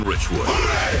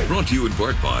Richwood. Brought to you in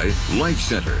part by Life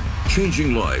Center,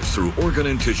 changing lives through organ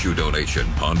and tissue donation.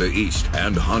 Honda East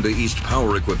and Honda East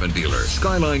Power Equipment Dealer.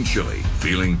 Skyline Chili,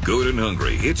 feeling good and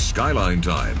hungry. It's Skyline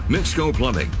time. Mixco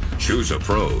Plumbing, choose a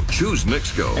pro, choose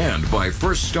Mixco. And by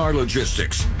First Star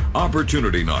Logistics,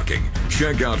 opportunity knocking.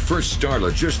 Check out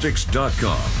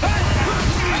firststarlogistics.com.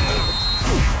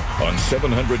 On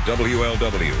 700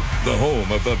 WLW, the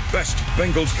home of the best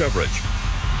Bengals coverage.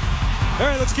 All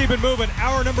right, let's keep it moving.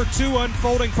 Hour number 2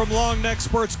 unfolding from Long Neck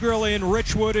Sports Grill in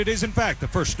Richwood. It is, in fact, the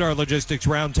First Star Logistics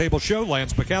Roundtable Show.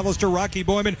 Lance McAllister, Rocky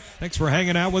Boyman, thanks for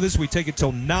hanging out with us. We take it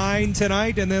till 9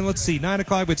 tonight, and then, let's see, 9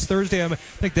 o'clock, it's Thursday. I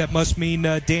think that must mean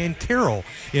Dan Carroll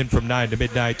in from 9 to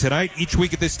midnight tonight. Each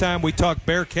week at this time, we talk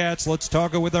Bearcats. Let's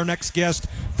talk it with our next guest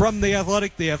from The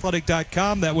Athletic,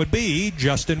 theathletic.com. That would be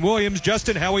Justin Williams.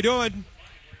 Justin, how we doing?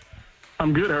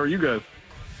 I'm good. How are you guys?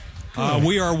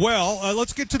 We are well.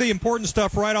 Let's get to the important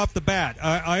stuff right off the bat.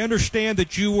 I understand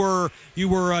that you were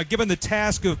given the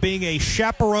task of being a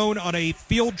chaperone on a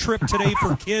field trip today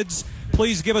for kids.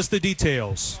 Please give us the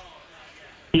details.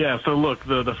 Yeah, so look,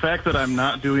 the fact that I'm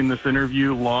not doing this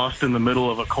interview lost in the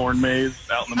middle of a corn maze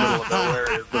out in the middle of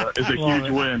nowhere is a huge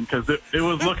win, because it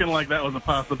was looking like that was a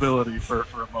possibility for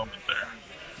a moment there.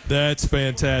 That's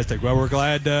fantastic. Well, we're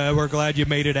glad you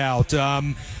made it out.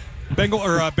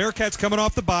 Bearcats coming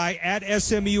off the bye at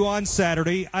SMU on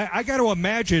Saturday. I got to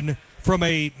imagine, from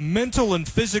a mental and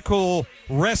physical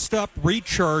rest-up,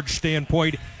 recharge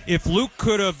standpoint, if Luke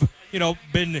could have,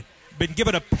 been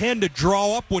given a pen to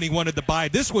draw up when he wanted the bye,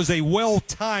 this was a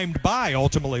well-timed bye,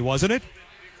 ultimately, wasn't it?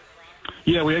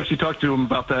 Yeah, we actually talked to him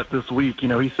about that this week.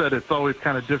 He said it's always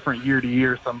kind of different year to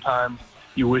year. Sometimes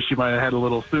you wish you might have had a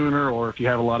little sooner, or if you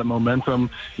have a lot of momentum,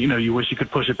 you wish you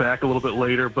could push it back a little bit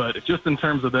later. But just in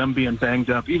terms of them being banged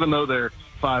up, even though they're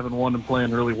 5-1 and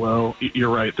playing really well, you're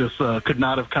right. This could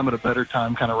not have come at a better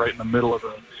time, kind of right in the middle of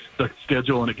the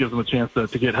schedule, and it gives them a chance to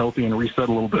get healthy and reset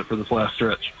a little bit for this last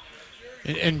stretch.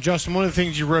 And Justin, one of the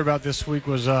things you wrote about this week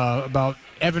was about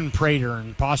Evan Prater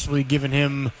and possibly giving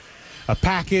him a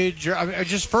package.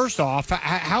 Just first off,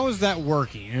 how is that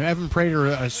working? Evan Prater,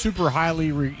 a super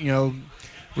highly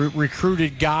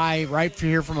recruited guy right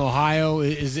here from Ohio.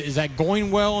 Is that going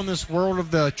well in this world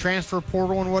of the transfer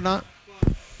portal and whatnot?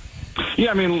 Yeah,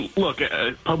 I mean, look,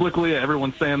 publicly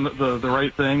everyone's saying the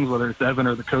right things, whether it's Evan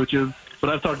or the coaches.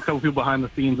 But I've talked to a couple people behind the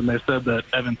scenes, and they've said that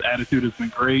Evan's attitude has been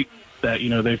great, that,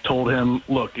 they've told him,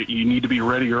 look, you need to be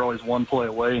ready. You're always one play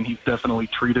away, and he's definitely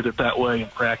treated it that way in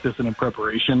practice and in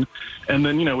preparation. And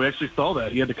then, we actually saw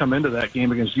that. He had to come into that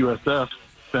game against USF.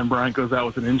 Ben Bryant goes out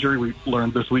with an injury. We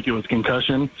learned this week it was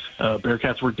concussion.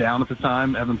 Bearcats were down at the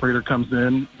time. Evan Prater comes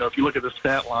in. If you look at the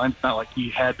stat line, it's not like he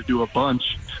had to do a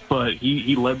bunch, but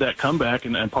he led that comeback,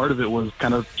 and part of it was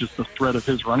kind of just the threat of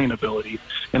his running ability.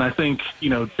 And I think,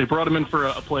 they brought him in for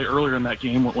a play earlier in that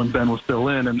game when Ben was still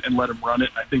in and let him run it.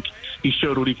 I think he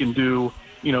showed what he can do,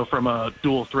 from a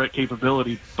dual threat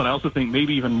capability. But I also think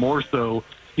maybe even more so,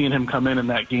 seeing him come in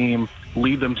that game,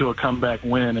 lead them to a comeback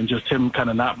win, and just him kind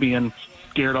of not being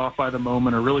scared off by the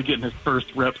moment or really getting his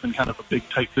first reps in kind of a big,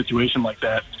 tight situation like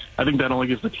that. I think that only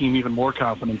gives the team even more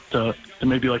confidence to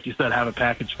maybe, like you said, have a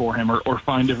package for him or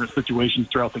find different situations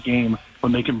throughout the game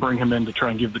when they can bring him in to try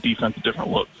and give the defense a different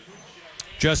look.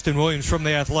 Justin Williams from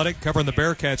The Athletic, covering the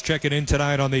Bearcats, checking in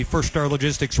tonight on the First Star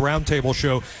Logistics Roundtable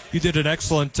Show. You did an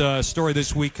excellent story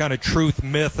this week, kind of truth,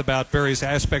 myth about various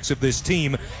aspects of this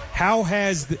team.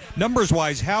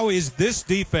 Numbers-wise, how is this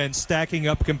defense stacking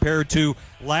up compared to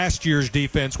last year's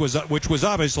defense, which was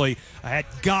obviously had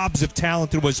gobs of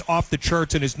talent and was off the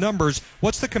charts in his numbers?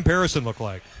 What's the comparison look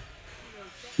like?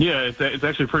 Yeah, it's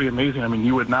actually pretty amazing. I mean,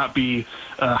 you would not be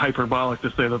hyperbolic to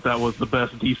say that was the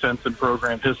best defense in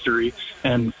program history.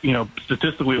 And,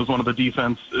 statistically, it was one of the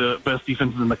best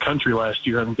defenses in the country last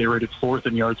year. I think they rated 4th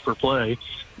in yards per play.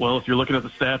 Well, if you're looking at the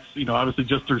stats, obviously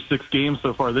just through 6 games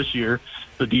so far this year,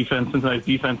 Cincinnati's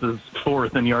defense is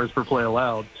 4th in yards per play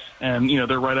allowed. And,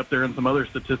 they're right up there in some other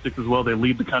statistics as well. They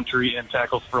lead the country in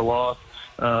tackles for loss,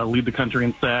 lead the country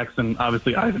in sacks, and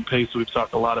obviously Ivan Pace, who we've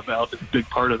talked a lot about, is a big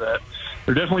part of that.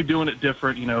 They're definitely doing it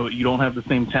different. You don't have the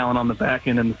same talent on the back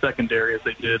end and the secondary as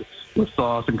they did with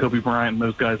Sauce and Kobe Bryant and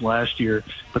those guys last year,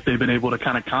 but they've been able to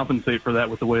kind of compensate for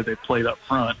that with the way they played up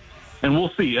front. And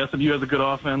we'll see. SMU has a good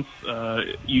offense.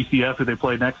 UCF, who they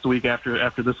play next week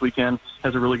after this weekend,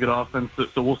 has a really good offense.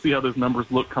 So we'll see how those numbers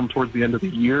look come towards the end of the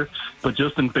year. But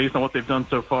just based on what they've done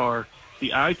so far,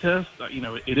 the eye test,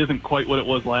 it isn't quite what it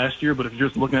was last year, but if you're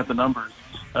just looking at the numbers,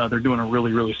 they're doing a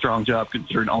really, really strong job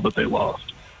considering all that they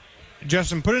lost.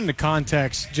 Justin, put into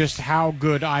context just how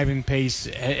good Ivan Pace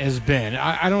has been.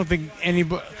 I don't think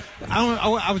anybody.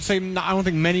 I would say I don't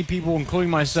think many people, including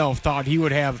myself, thought he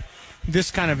would have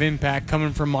this kind of impact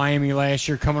coming from Miami last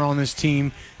year, coming on this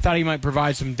team. Thought he might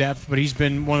provide some depth, but he's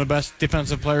been one of the best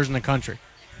defensive players in the country.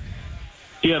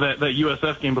 Yeah, that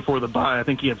USF game before the bye, I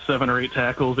think he had 7 or 8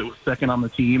 tackles. It was second on the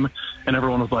team, and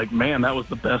everyone was like, man, that was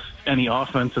the best any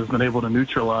offense has been able to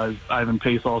neutralize Ivan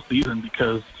Pace all season,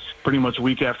 because pretty much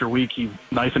week after week he's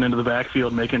knifing into the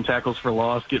backfield, making tackles for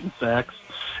loss, getting sacks.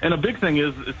 And a big thing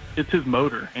is it's his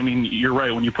motor. I mean, you're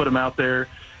right. When you put him out there,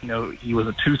 you know, he was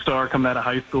a 2-star coming out of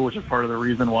high school, which is part of the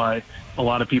reason why a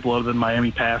lot of people other than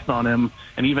Miami passed on him.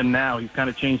 And even now, he's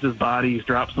kind of changed his body. He's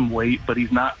dropped some weight, but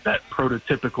he's not that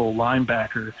prototypical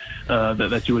linebacker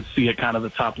that you would see at kind of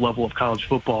the top level of college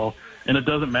football. And it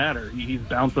doesn't matter. He's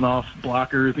bouncing off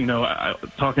blockers. You know,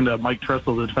 talking to Mike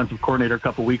Tressel, the defensive coordinator, a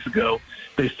couple weeks ago,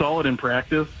 they saw it in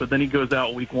practice, but then he goes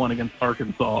out week 1 against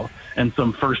Arkansas and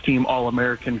some first-team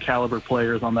All-American caliber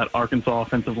players on that Arkansas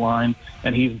offensive line,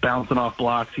 and he's bouncing off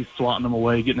blocks. He's swatting them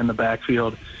away, getting in the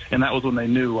backfield. And that was when they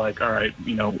knew, like, all right,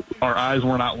 you know, our eyes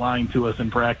were not lying to us in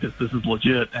practice. This is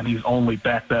legit, and he's only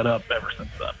backed that up ever since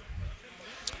then.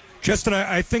 Justin,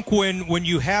 I think when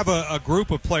you have a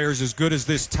group of players as good as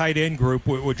this tight end group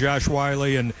with Josh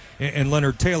Wiley and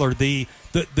Leonard Taylor, the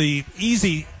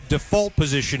easy default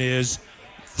position is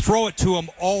throw it to them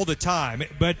all the time.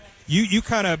 But you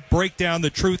kind of break down the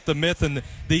truth, the myth, and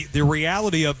the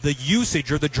reality of the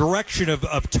usage or the direction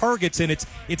of targets, and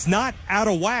it's not out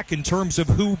of whack in terms of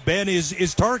who Ben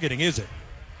is targeting, is it?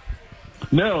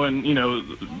 No, and, you know,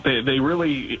 they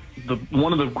really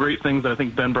one of the great things that I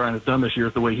think Ben Bryant has done this year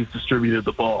is the way he's distributed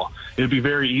the ball. It would be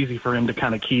very easy for him to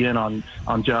kind of key in on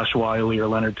Josh Wiley or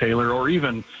Leonard Taylor or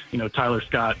even, you know, Tyler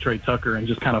Scott, Trey Tucker, and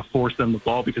just kind of force them the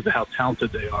ball because of how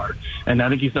talented they are. And I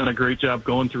think he's done a great job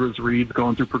going through his reads,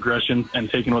 going through progressions, and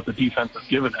taking what the defense has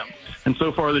given him. And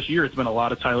so far this year, it's been a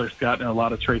lot of Tyler Scott and a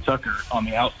lot of Trey Tucker on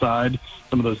the outside,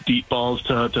 some of those deep balls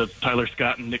to Tyler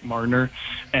Scott and Nick Martiner.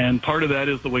 And part of that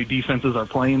is the way defenses are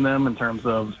playing them in terms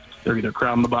of they're either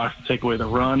crowding the box to take away the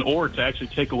run or to actually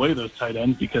take away those tight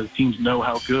ends because teams know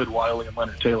how good Wiley and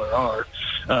Leonard Taylor are.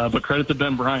 But credit to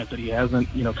Ben Bryant that he hasn't,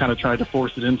 you know, kind of tried to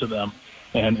force it into them.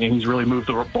 And he's really moved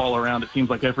the ball around. It seems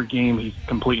like every game he's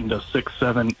completing to 6,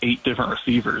 7, 8 different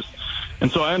receivers.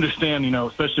 And so I understand, you know,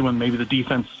 especially when maybe the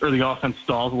defense or the offense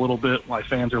stalls a little bit, why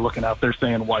fans are looking out there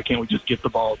saying, why can't we just get the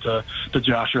ball to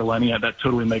Josh or Lenny? That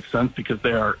totally makes sense because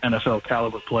they are NFL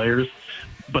caliber players.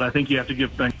 But I think you have to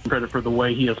give Ben credit for the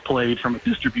way he has played from a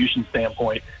distribution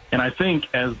standpoint. And I think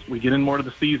as we get in more to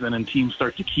the season and teams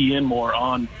start to key in more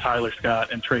on Tyler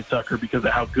Scott and Trey Tucker because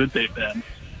of how good they've been,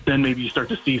 then maybe you start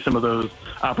to see some of those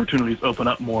opportunities open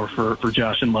up more for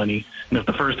Josh and Lenny. And if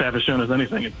the first half has shown us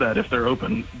anything, it's that if they're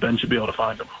open, Ben should be able to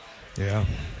find them. Yeah.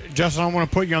 Justin, I don't want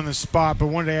to put you on the spot, but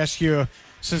wanted to ask you,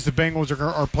 since the Bengals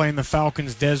are playing the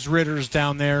Falcons, Des Ritter's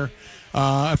down there,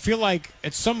 I feel like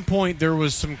at some point there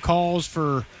was some calls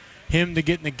for him to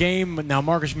get in the game. Now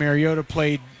Marcus Mariota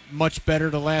played much better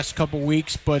the last couple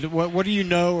weeks, but what do you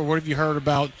know or what have you heard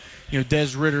about, you know,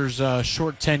 Des Ritter's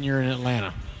short tenure in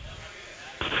Atlanta?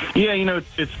 Yeah, you know,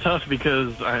 it's tough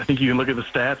because I think you can look at the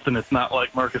stats and it's not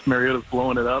like Marcus Mariota's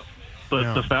blowing it up,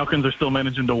 but the Falcons are still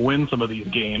managing to win some of these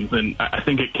games, and I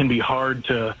think it can be hard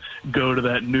to go to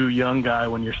that new young guy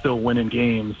when you're still winning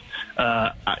games.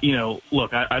 You know,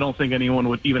 look, I don't think anyone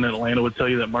would, even in Atlanta, would tell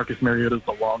you that Marcus Mariota is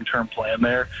the long-term plan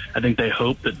there. I think they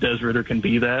hope that Des Ridder can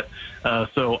be that.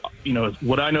 So, you know,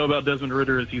 what I know about Desmond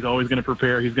Ridder is he's always going to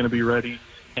prepare, he's going to be ready,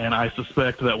 and I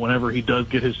suspect that whenever he does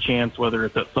get his chance, whether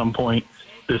it's at some point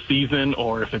this season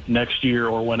or if it's next year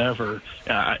or whenever,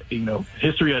 you know,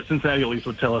 history at Cincinnati at least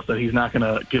would tell us that he's not going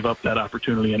to give up that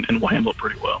opportunity and will handle it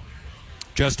pretty well.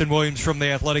 Justin Williams from The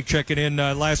Athletic checking in.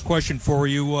 Last question for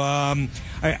you.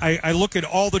 I look at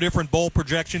all the different bowl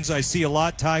projections. I see a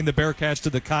lot tying the Bearcats to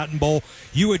the Cotton Bowl.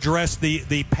 You addressed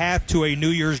the path to a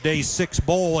New Year's Day 6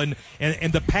 bowl, and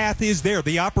the path is there.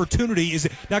 The opportunity is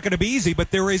not going to be easy,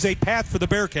 but there is a path for the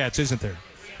Bearcats, isn't there?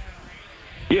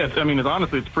 Yes, I mean,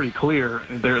 honestly, it's pretty clear.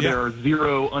 There are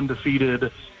 0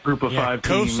 undefeated Group of 5 teams.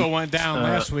 Coastal went down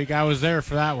last week. I was there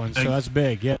for that one, so that's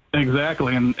big. Yeah,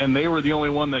 exactly. And they were the only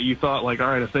one that you thought, like, all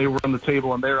right, if they were on the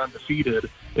table and they're undefeated,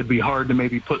 it'd be hard to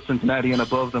maybe put Cincinnati in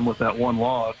above them with that one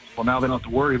loss. Well, now they don't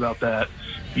have to worry about that.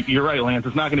 You're right, Lance.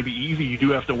 It's not going to be easy. You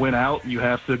do have to win out. You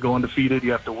have to go undefeated.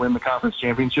 You have to win the conference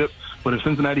championship. But if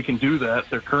Cincinnati can do that,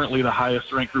 they're currently the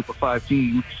highest-ranked Group of 5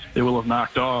 team. They will have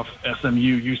knocked off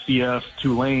SMU, UCF,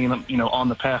 Tulane, you know, on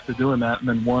the path to doing that, and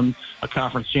then won a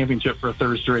conference championship for a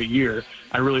third straight year.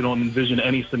 I really don't envision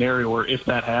any scenario where if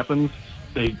that happens,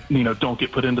 they don't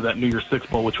get put into that New Year's Six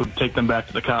Bowl, which would take them back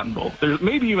to the Cotton Bowl. There's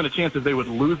maybe even a chance that they would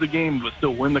lose the game but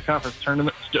still win the conference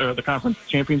tournament, the conference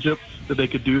championship, that they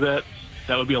could do that.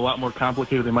 That would be a lot more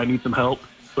complicated. They might need some help.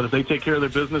 But if they take care of their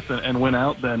business and win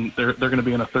out, then they're going to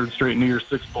be in a third straight New Year's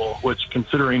Six Bowl, which,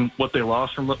 considering what they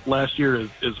lost from last year,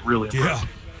 is really impressive.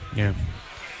 Yeah.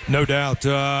 No doubt.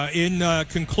 In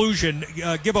conclusion,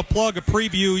 give a plug, a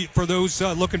preview for those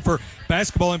looking for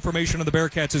basketball information on the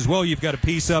Bearcats as well. You've got a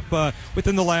piece up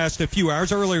within the last few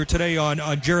hours earlier today on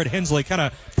Jared Hensley. Kind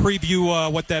of preview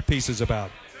what that piece is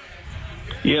about.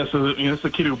 Yeah, so it's a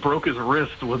kid who broke his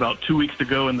wrist with about 2 weeks to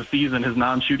go in the season, his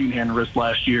non-shooting hand wrist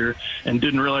last year, and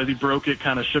didn't realize he broke it,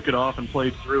 kind of shook it off and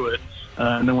played through it.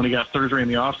 And then when he got surgery in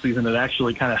the offseason, it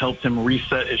actually kind of helped him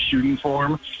reset his shooting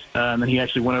form. And then he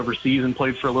actually went overseas and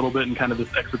played for a little bit in kind of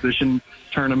this exhibition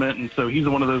tournament. And so he's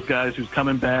one of those guys who's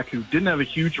coming back, who didn't have a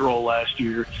huge role last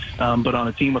year, but on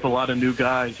a team with a lot of new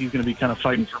guys, he's going to be kind of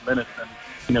fighting for minutes.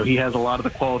 And he has a lot of the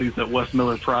qualities that Wes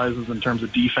Miller prizes in terms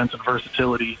of defense and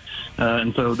versatility.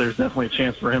 And so there's definitely a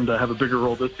chance for him to have a bigger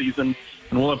role this season.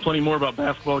 And we'll have plenty more about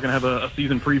basketball. We're going to have a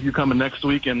season preview coming next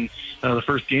week. And the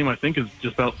first game, I think, is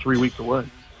just about 3 weeks away.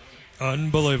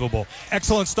 Unbelievable.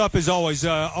 Excellent stuff as always.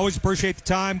 Always appreciate the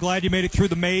time. Glad you made it through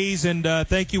the maze. And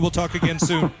thank you. We'll talk again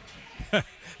soon.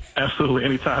 Absolutely.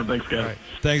 Anytime. Thanks, guys. Right.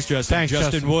 Thanks, Justin. Thanks,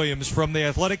 Justin Williams from The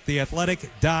Athletic,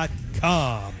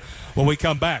 theathletic.com. When we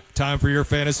come back, time for your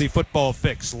fantasy football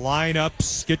fix.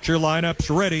 Lineups, get your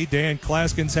lineups ready. Dan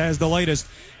Klaskins has the latest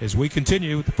as we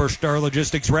continue the First Star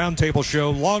Logistics Roundtable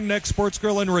Show, Long Neck Sports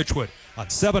Grill in Richwood on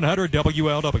 700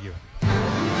 WLW.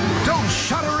 Don't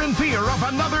shudder in fear of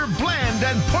another bland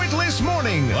and pointless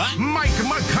morning. What? Mike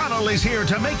McConnell is here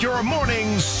to make your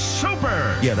morning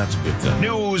super. Yeah, that's a good thing.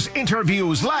 News,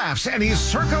 interviews, laughs, and his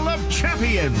circle of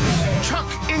champions.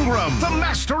 Chuck Ingram, the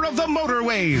master of the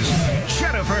motorways.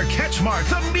 Jennifer Ketchmark,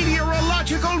 the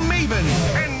meteorological maven.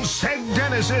 And Seg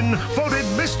Dennison, voted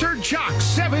Mr. Jock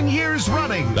 7 years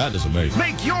running. That is amazing.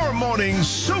 Make your morning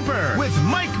super with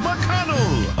Mike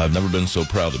McConnell. I've never been so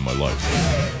proud in my life.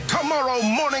 Tomorrow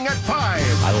morning at 5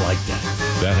 I like that.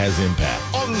 That has impact.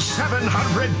 on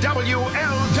 700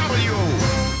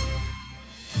 WLW.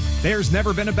 There's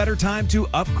never been a better time to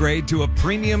upgrade to a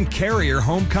premium Carrier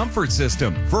home comfort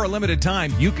system. For a limited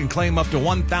time, you can claim up to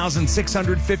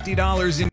 $1,650 in